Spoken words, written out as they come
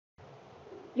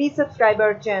Please subscribe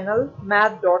our channel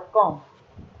math.com.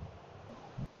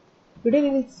 Today we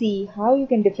will see how you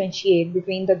can differentiate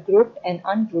between the grouped and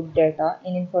ungrouped data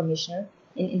in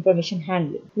information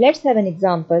handling. Let's have an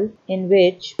example in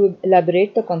which to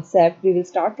elaborate the concept. We will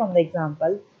start from the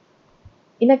example.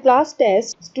 In a class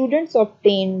test, students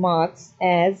obtain marks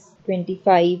as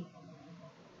 25,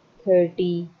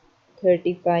 30,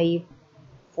 35,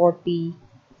 40,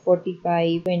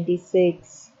 45,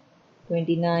 26,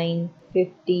 29,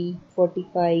 50,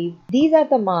 45. These are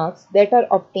the marks that are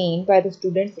obtained by the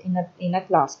students in a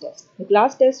class test. The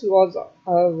class test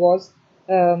was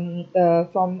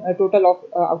from a total of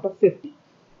out of 50.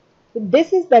 So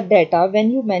this is the data.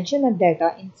 When you mention a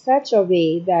data in such a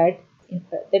way that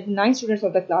that 9 students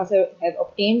of the class have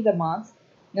obtained the marks,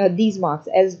 these marks,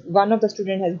 as one of the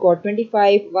student has got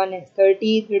 25, one is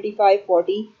 30, 35,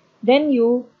 40, then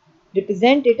you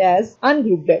represent it as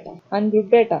ungrouped data. Ungrouped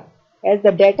data, as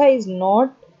the data is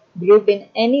not grouped in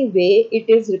any way, it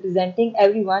is representing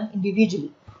everyone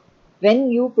individually.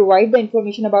 When you provide the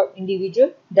information about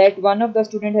individual, that one of the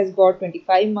student has got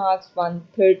 25 marks,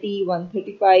 130,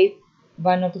 135,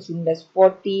 one of the student has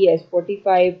 40, has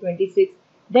 45, 26,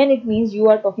 then it means you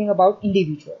are talking about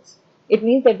individuals. It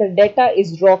means that the data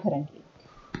is raw currently.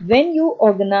 When you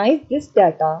organize this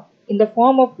data in the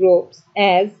form of groups,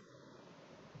 as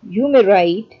you may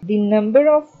write the number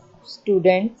of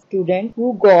students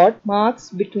who got marks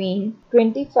between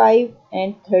 25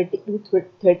 and 30 to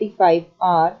 35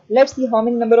 are, let's see how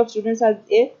many number of students are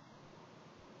there.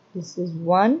 This is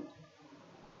 1,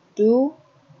 2,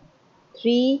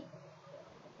 3,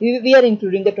 we are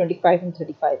including the 25 and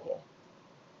 35 here.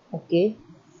 Okay,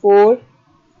 4,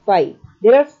 5.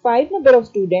 There are 5 number of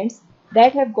students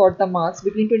that have got the marks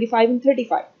between 25 and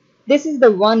 35. This is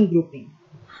the one grouping.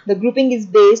 The grouping is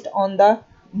based on the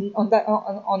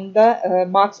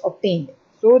marks obtained.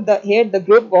 So here the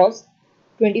group was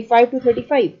 25 to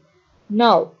 35.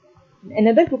 Now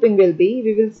another grouping will be,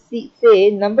 we will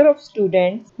say number of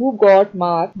students who got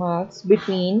marks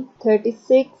between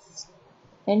 36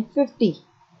 and 50.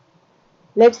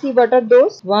 Let's see what are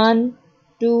those. 1,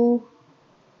 2,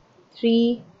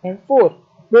 3 and 4.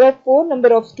 There are 4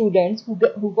 number of students who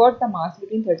got the marks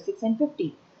between 36 and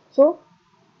 50. So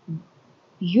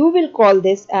you will call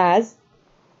this as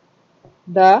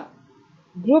the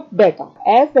group data,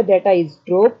 as the data is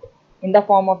grouped in the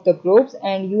form of the groups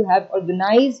and you have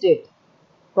organized it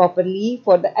properly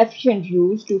for the efficient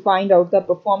use to find out the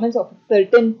performance of a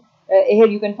certain here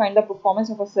you can find the performance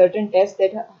of a certain test,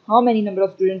 that how many number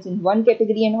of students in one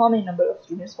category and how many number of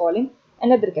students fall in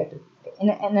another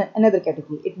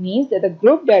category. It means that the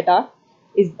group data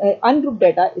is ungrouped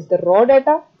data is the raw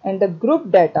data and the group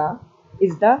data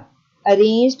is the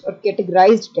arranged or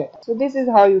categorized data. So this is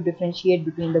how you differentiate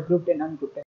between the grouped and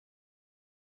ungrouped data.